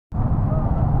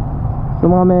So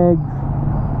mga megs,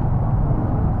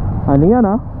 ano yan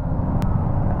ha?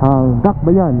 Hanggak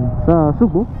ba yan sa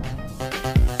Cebu?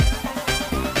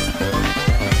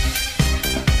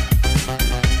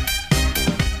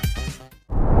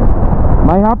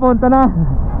 May hapon ta na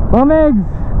mga megs.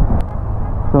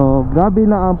 So grabe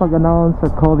na ang pag-announce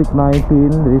sa COVID-19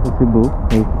 dito sa Cebu.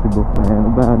 Ayan,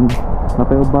 uban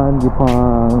napay-uban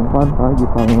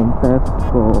gipang test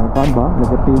ko kan ba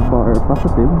negative or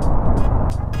positive.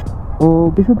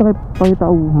 O bisan ta kay pangita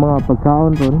og mga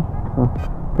pagkaon ron,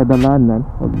 kadalanan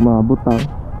og mga butang,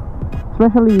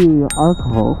 especially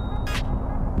alcohol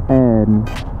and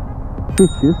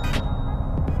tissues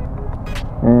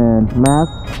and mask.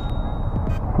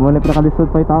 Muna pinakalisod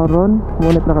pa yung taon ron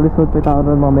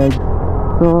mga megs.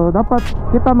 So dapat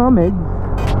kita mga megs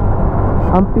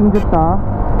amping jud ta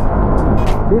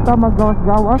di ta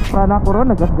maggawas-gawas para na ko ron,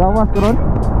 nagasgawas ko ron.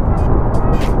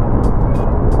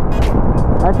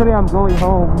 Actually I'm going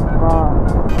home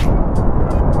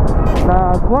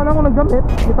kuha lang ako ng gamit,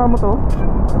 kita mo to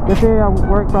kasi I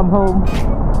work from home.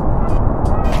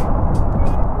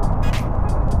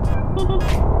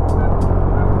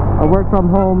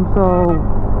 So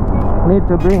need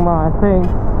to bring my things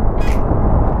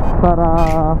para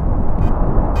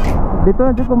dito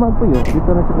na ko magpuyo.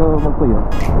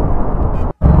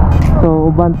 So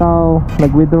uban tao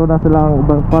nag-withdraw na silang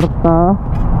ubang kwarta,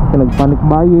 nag-panic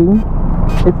buying.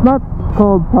 It's not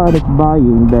called panic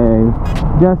buying, they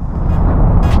just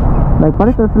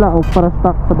nagpalit na sila og para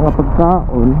stock sa mga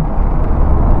pagkaon.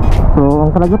 So ang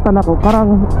kalagutan ako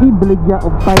karang ibeligya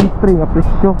og time string a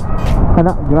presyo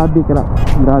kana grabe kana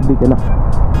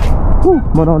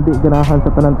muna hindi ganahan sa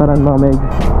tanan-tanan mga megs.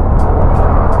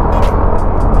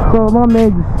 So mga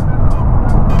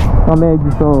megs,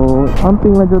 so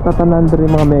amping na dyan tatanan diri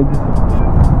mga megs.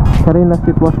 Kari na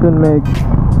sitwasyon megs,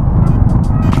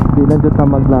 di na dyan ka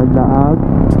maglaglaag,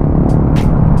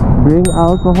 bring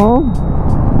alcohol,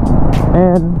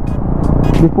 and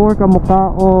before ka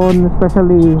mukaon,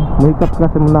 especially muhikap ka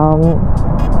sa munang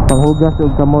panghugas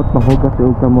og kamot.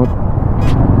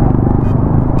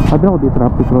 Adra ko di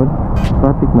traffic ron,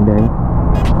 traffic man dahil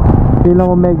feeling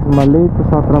ko megs malate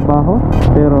sa trabaho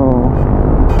pero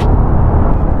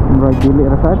murag dili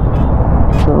rasad.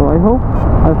 So I hope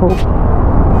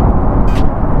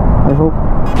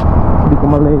hindi ko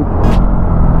malate.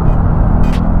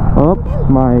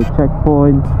 Oops, my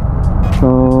checkpoint.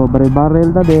 So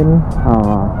baril na din.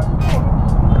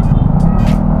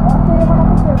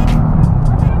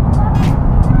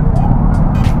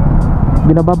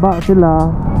 Binababa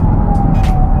sila,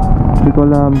 di ko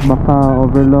alam, baka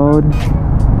overload.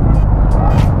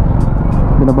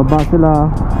 Binababa sila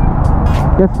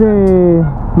kasi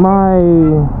may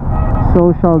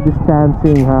social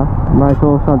distancing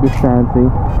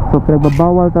so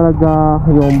pinagbabawal talaga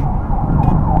yung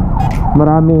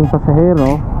maraming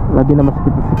pasahero, labi na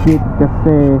masikip-sikip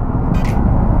kasi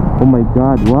oh my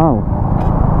god, wow,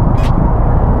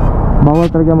 bawal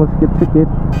talaga masikip-sikip.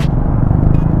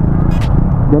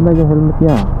 Ganda yung helmet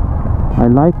niya, I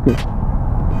like it.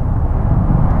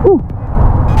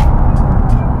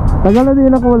 Tagal na din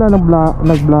ako wala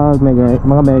nag-vlog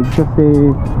mga megs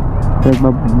kasi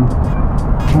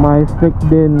may strict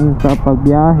din sa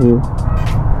pagbiyahe.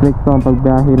 Strict ang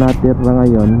pagbiyahe natin na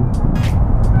ngayon,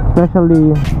 especially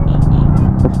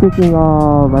speaking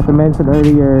of, as I mentioned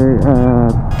earlier,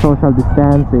 social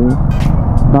distancing.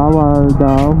 Bawal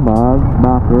daw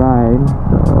back ride.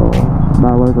 So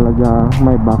bawal talaga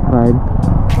may back ride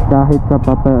kahit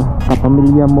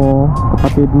kapamilya mo,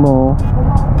 kapatid mo,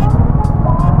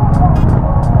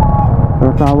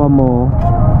 asawa mo.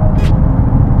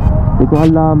 Di ko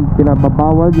alam,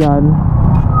 pinababawal yan.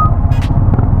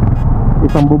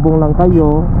 Isang bubong lang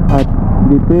kayo at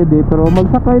di pwede, pero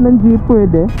magsakay ng jeep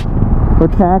pwede, or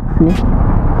taxi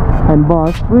and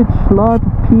bus, which lot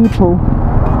of people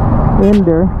in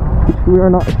there, which we are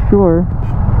not sure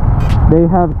they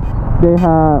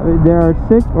are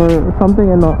sick or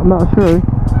something, and I'm not sure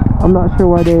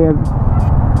why they have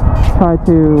tried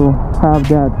to have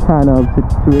that kind of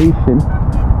situation.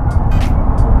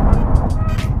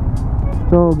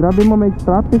 So grabe mo, may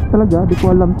traffic talaga, di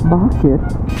ko alam bakit.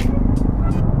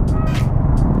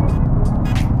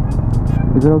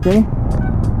 Is it okay?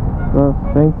 So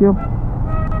thank you.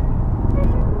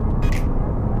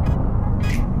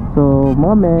 So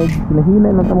mga megs,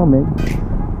 hinahinay lang mga megs.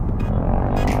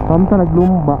 Pamta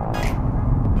naglumba.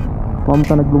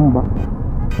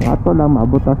 Ang ato lang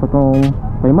maabot na sa tong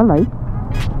paymalay,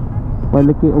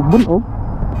 waliki og bunog.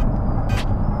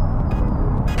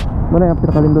 Mana yung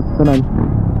pinakalindot tanan,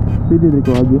 pwede rin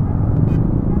ko agi.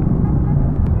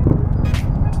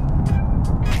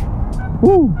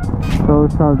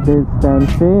 social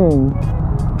distancing.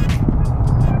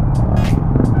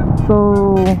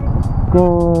 So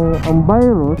kung ang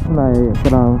virus na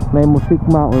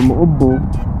musikma or muubo,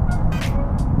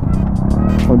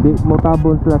 o di mo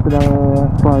tabon sila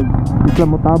pag di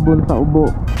sila mo tabon sa ubo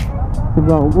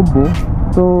sila ubo.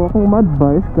 So akong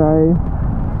ma-advise kay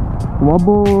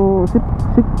umabo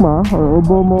sikma or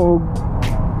ubo mo og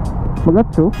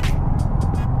magatso,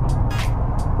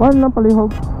 wala lang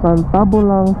palihog kan tabon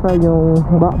lang sa yung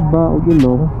baba o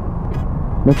ilong,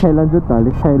 lisay lang dyan ta,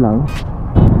 lisay lang.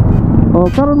 O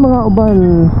karon mga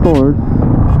uban stores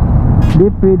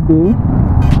di pwede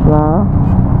nga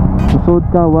usod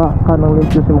ka wa ka ng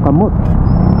limpyo sa kamot.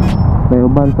 May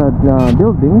uban sa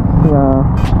buildings nga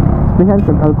spihan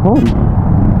kag alcohol.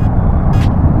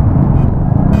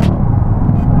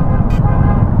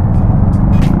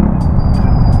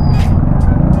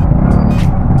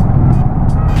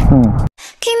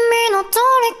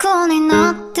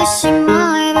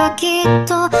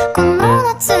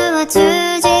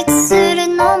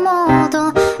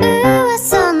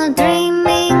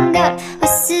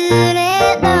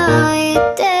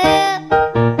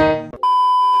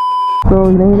 So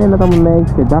hinahinay na tamo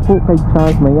MEGS kay dako kay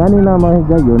chance mayani na mga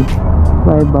higayon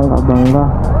may bangga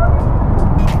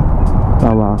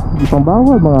tawa ipang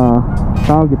bawal mga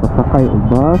tao gipasakay og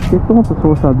bus ito sa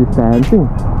social distancing.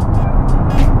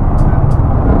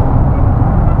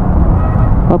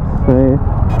 Oops.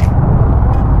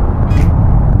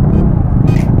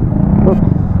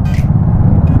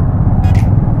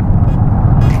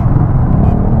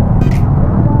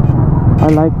 I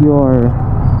like your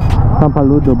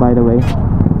sampaludo, by the way.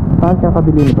 Saan ka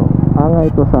kabili nito? Nga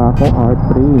ito sa akong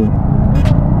R3.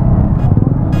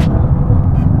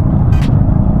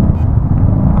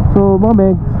 So mga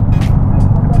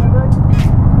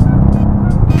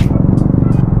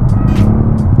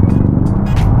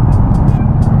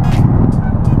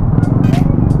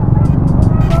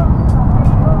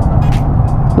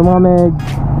MEGS,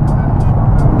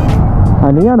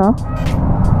 ano yan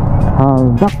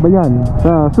ang dakbayan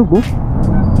sa Cebu.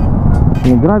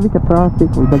 Grabe ka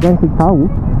traffic o dagang kay tao.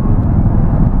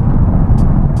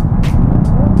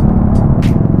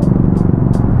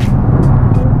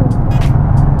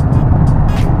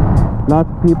 Lots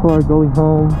of people are going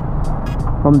home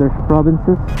from their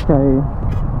provinces kay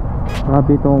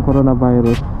grabe itong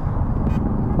coronavirus.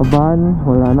 Aban,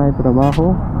 wala na yung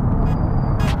trabaho.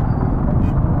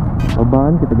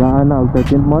 Aban, kitagaan na ang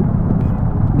 13th month.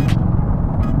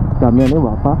 Kami yan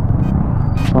wapa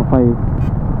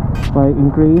pa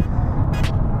increase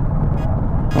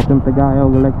apong tagay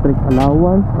og electric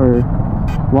allowance or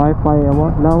Wi-Fi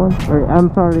allowance, or I'm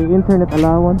sorry, internet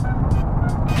allowance.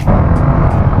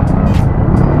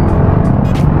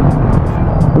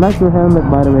 I like your helmet,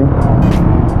 by the way.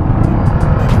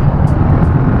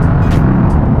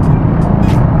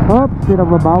 Oops,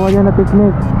 pinababawal yan na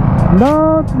technique.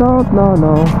 No.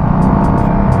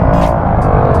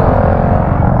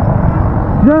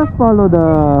 Just follow the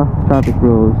traffic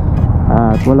rules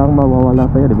at walang mawawala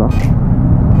sa'yo, diba?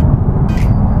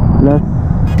 Less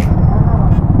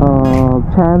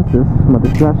chances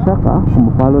madisgrasya ka kung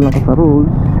follow lang ka sa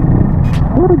rules.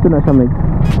 Pero ito na siya may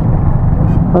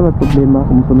problema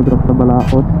kung sunod ka sa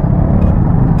balaod.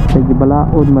 Sige,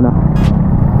 balaod man na.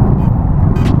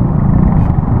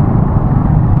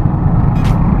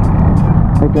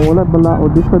 Ay kung wala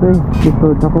balaod dito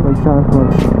ako kay chance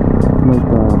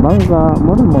bangga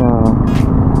mo rin mga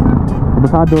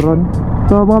kabasado ron.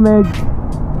 So mga MEGS,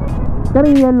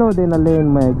 kari yellow din na lane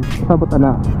MEGS, sabot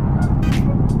na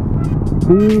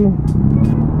di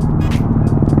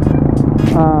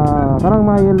karang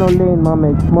mga yellow lane mga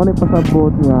MEGS mo rin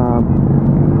pasabot nga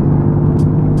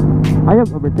ayaw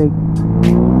overtake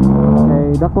kay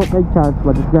dako kay chance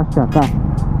madisgrasya ka.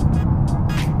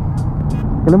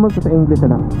 Kalamot ko sa English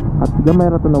na at gamay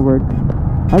rato na word.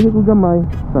 Ay ko gamay.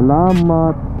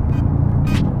 Salamat.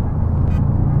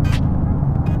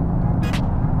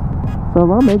 So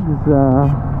mga MEGS,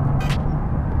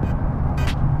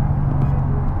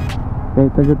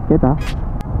 tagot kita.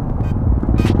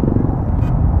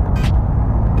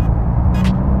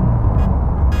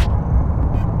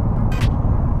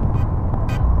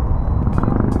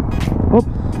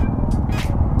 Oops.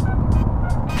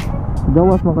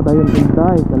 Gawas makadayon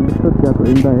inday, kalisod ka to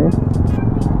inday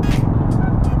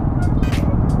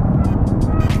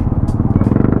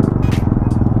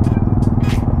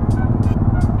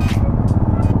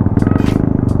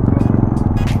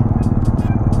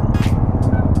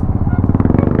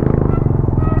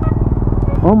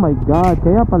Oh my god,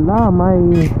 kaya pala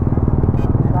may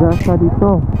gasa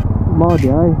dito. Mau di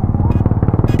ay.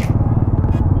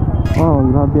 Oh,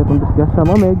 grabe itong disgrasya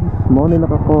mga megs. Mo nila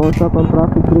kako sa itong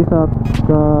traffic dito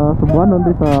sa Subuanon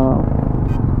dito sa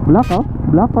Blackout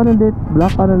na dito.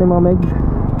 Blackout na mga megs.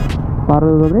 Para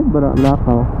rin ba?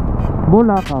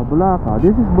 Bulacau.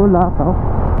 This is Bulacau.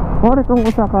 Or itong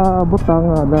usa ka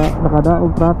butang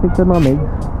nakadaog traffic sa mga megs.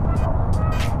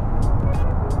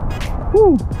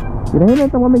 Ginahinay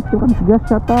itong mga megs. Yung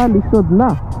disgrasya ta, lisod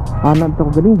na. Anan ito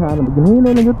ko ganihan.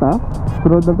 Ginahinay na yuta.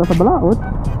 Sunod lang ta sa balaot.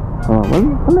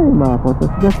 Wala yung mga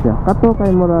konsas siya. Kato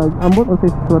kay murag ambot o sa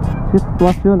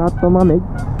sitwasyon at mga meg.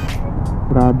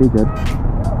 Grabe dyan.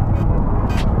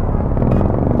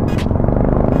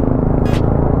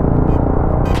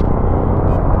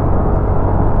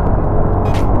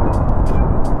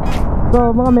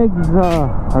 So mga megs,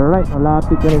 alright,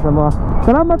 malapit ka rin sa mga.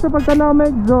 Salamat sa pagtanaw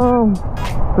megs.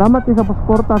 Salamat din sa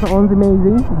pasuporta sa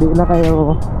ONSIMAZING. Di na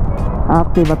kayo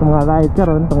active at mga rides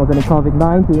karon tungkol sa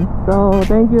COVID-19. So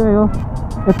thank you ayo.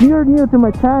 If you're new to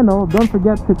my channel, don't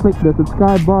forget to click the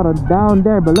subscribe button down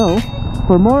there below.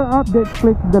 For more updates,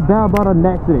 click the bell button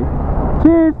next to it.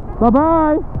 Cheers, bye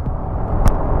bye.